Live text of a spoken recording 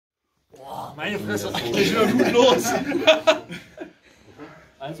Meine Fresse, geht wieder gut los.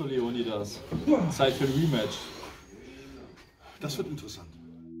 Also Leonidas, Zeit für ein Rematch. Das wird interessant.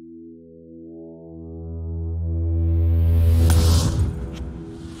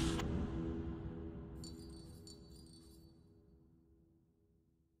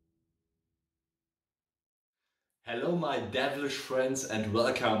 Hello my devilish friends and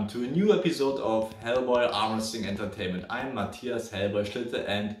welcome to a new episode of Hellboy Arm Wrestling Entertainment. I'm Matthias Hellboy Schlitte,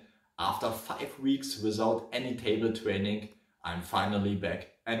 and after 5 weeks without any table training, I'm finally back.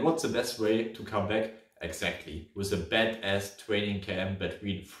 And what's the best way to come back? Exactly, with a badass training camp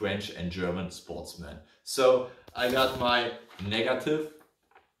between French and German sportsmen. So I got my negative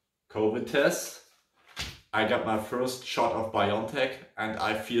COVID test. I got my first shot of BioNTech and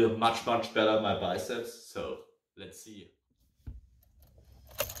I feel much better in my biceps. So let's see.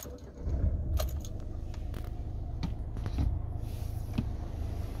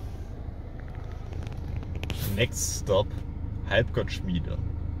 Next stop, Halbgottschmiede.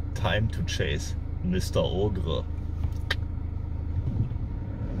 Time to chase Mr. Ogre.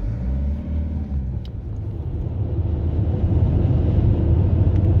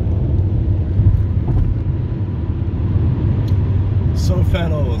 So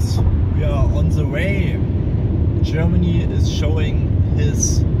fellows, we are on the way. Germany is showing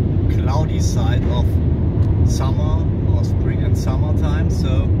his cloudy side of summer or spring and summertime,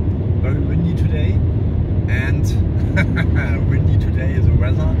 so very windy today, and windy today is the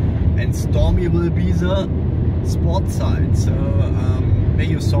weather, and stormy will be the sport side. So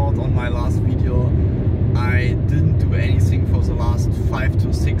maybe you saw it on my last video, I didn't do anything for the last 5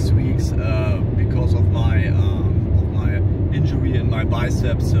 to 6 weeks because of my injury in my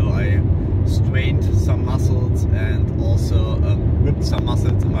biceps, so I strained some muscles and also ripped some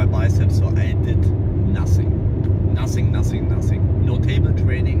muscles in my biceps, so I did nothing. No table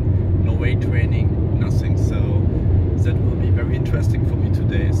training, no weight training, nothing. So that will be very interesting for me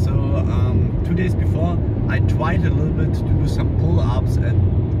today. So 2 days before I tried a little bit to do some pull-ups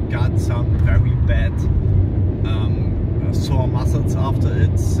and got some very bad sore muscles after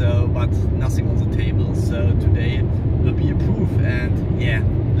it, so but nothing on the table. So today will be a proof, and yeah,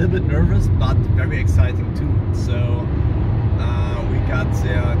 a little bit nervous but very exciting too. So we got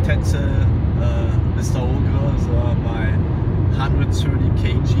there Tetzel, Mr. Ogre, my 130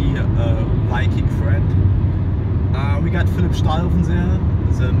 kg Viking friend. We got Philipp Stahlhofen there,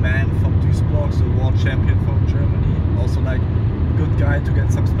 the man from Duisburg, the world champion from Germany, also like good guy to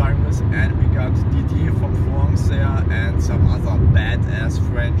get some sparring with. And we got Didier from France there and some other badass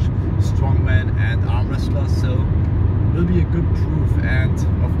French strongmen and arm wrestlers. So will be a good proof, and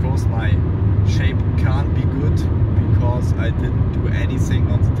of course my shape can't be good because I didn't do anything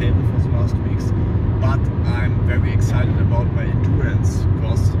on the table for the last weeks, but I'm very excited about my endurance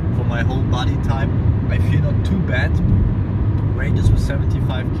because for my whole body type I feel not too bad. Weight is with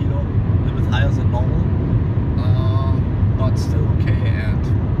 75 kilo, a little bit higher than normal, but still okay. And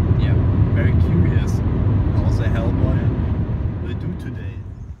yeah, very curious how the Hellboy will do today.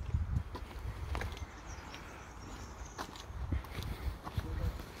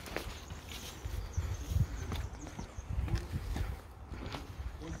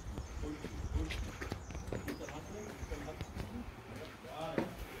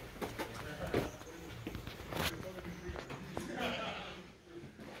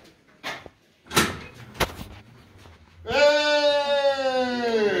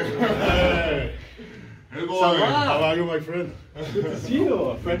 How are you, my friend? Good to see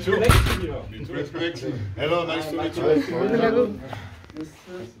you. French connection here. French connection. Hello, nice to meet you. Hello.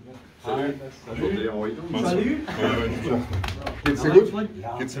 Hi. Salut. Geht's dir gut?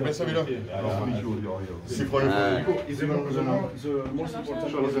 Geht's dir besser wieder? Ist die Freundin von Nico?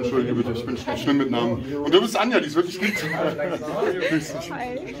 Entschuldige bitte, ich bin schlimm mit Namen. Und du bist Anja, die ist wirklich gut.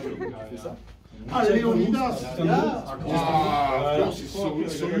 Hi. Ah, Leonidas! Yeah. Of course, it's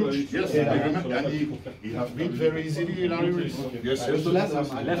so huge. Yes, I remember. And he has been very easily in Irish. Yes, yes.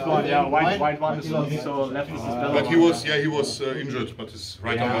 Left one, yeah, white one is not, so left is better. But he was injured, but his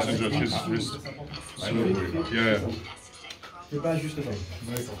right arm was injured, his wrist. So, yeah. C'est pas juste ça.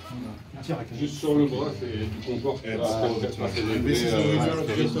 D'accord. Juste sur le bras, tu comportes This is the result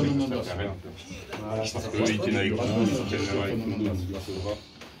just on the numbers. parce qu'il était avec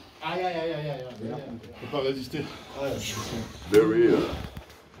Faut pas résister. Very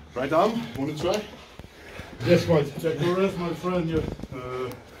Right arm, wanna try? Yes, right. Take a rest, my friend. You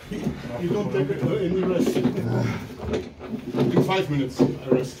don't take any rest. In 5 minutes, I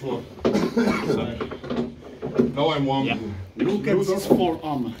rest for. Now I'm warm. Yeah. Look at this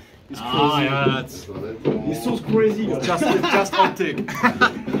forearm. It's crazy. Yeah, that's It's so crazy. just optic.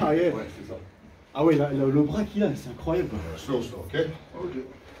 ça y est. Ouais, c'est ça. Ah ouais, le bras qu'il a, c'est incroyable. Slow, slow, okay?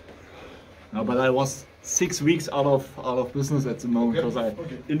 No, but I was 6 weeks out of business at the moment because I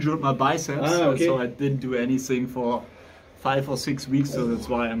injured my biceps, so I didn't do anything for 5 or 6 weeks. So that's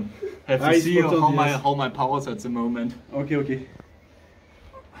why I'm have to see how my powers at the moment. Ok, ok.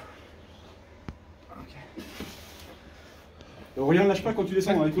 Regarde, lâche pas quand tu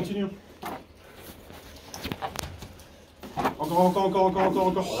descends, allez, continue. Encore.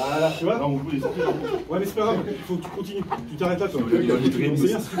 Voilà, tu vois? Ouais, mais c'est pas grave, il faut que tu continues. Tu t'arrêtes là, toi. C'est bien,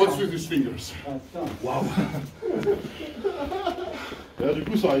 What's with his fingers? Waouh. Là, du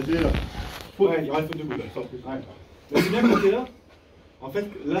coup, ça aurait été là. Ouais, il reste debout là. Ouais. Mais c'est bien quand t'es là. En fait,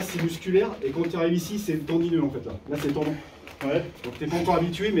 là c'est musculaire et quand tu arrives ici, c'est tendineux en fait là. Là c'est tendon. Ouais. Donc t'es pas encore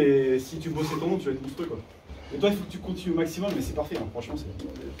habitué, mais si tu bosses les tendons, tu vas être monstrueux quoi. Et toi, il faut que tu continues au maximum, mais c'est parfait. Hein. Franchement, c'est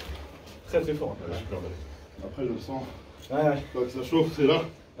très fort. Ouais, super belle. Après, je le sens. Ouais. Donc, ça chauffe, c'est là.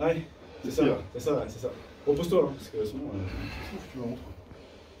 Ouais. C'est ça. C'est ça. Repose-toi, hein, parce que sinon. Tu me montres.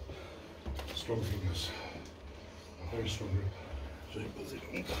 Strong fingers. Very strong grip. J'ai posé le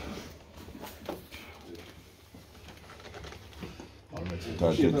compte.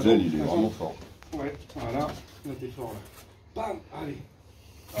 Putain, Tetzel, il est vraiment fort. Ouais, voilà. Là, t'es fort là. Bam, allez.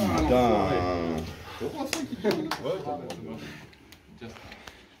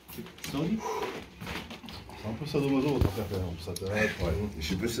 Putain. C'est un peu sadomaso votre affaire, ça t'arrête. Je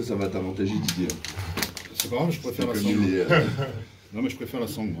sais pas si ça va t'avantager Didier. C'est pas grave, je préfère la Comme sangle. il est, Non mais je préfère la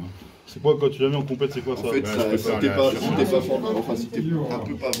sangle moi. C'est quoi quand tu l'as mis en compète, c'est quoi ça? En fait, si t'es pas fort, enfin si t'es un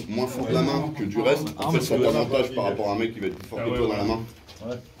peu pas moins fort de la main que du reste, en fait ça t'avantage par rapport à un mec qui va être plus fort que toi dans la main.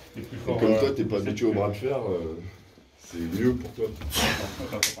 Ouais, t'es plus Et fort. comme toi t'es pas habitué au bras de fer, c'est mieux pour toi.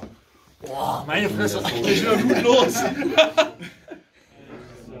 Boah, meine Fresse, geht schon gut los.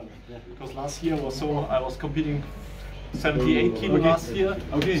 Because last year was I was competing 78 kilo last year.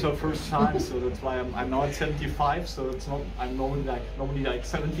 Okay. So first time, so that's why I'm now at 75. So it's not I'm normally like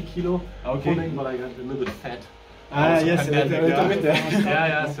 70 kilo pulling, but I got a little bit fat. Yes,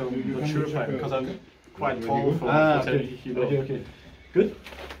 yeah. So I'm not sure if because I'm quite tall for 70 kilo. Okay. Good.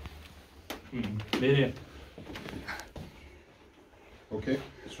 Nee. Ok,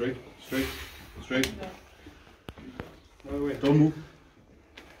 straight. Don't move.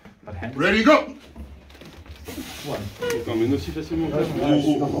 Ready, go! Putain, mais aussi facilement. Wenn du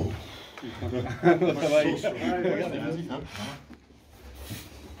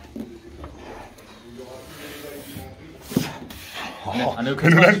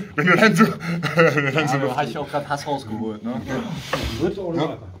dann so. Da hatte ich auch gerade Hass rausgeholt. Ne?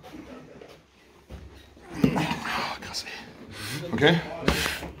 Krass. Okay?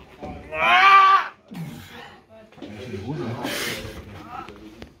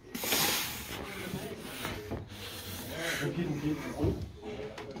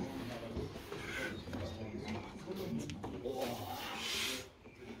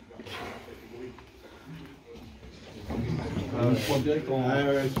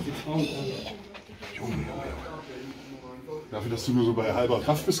 Dafür, dass du nur so bei halber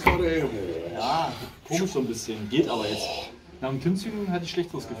Kraft bist gerade, ey. Ja, komisch so ein bisschen. Geht aber jetzt. Nach dem Klimmzügen hatte ich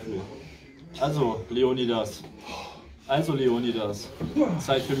schlechteres Gefühl. Also, Leonidas. Zeit für ein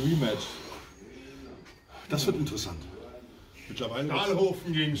Rematch. Das wird interessant.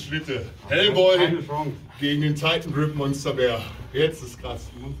 Stahlhofen gegen Schlitte. Hellboy gegen den Titan Grip Monsterbär. Jetzt ist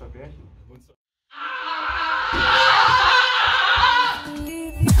krass. Monsterbärchen.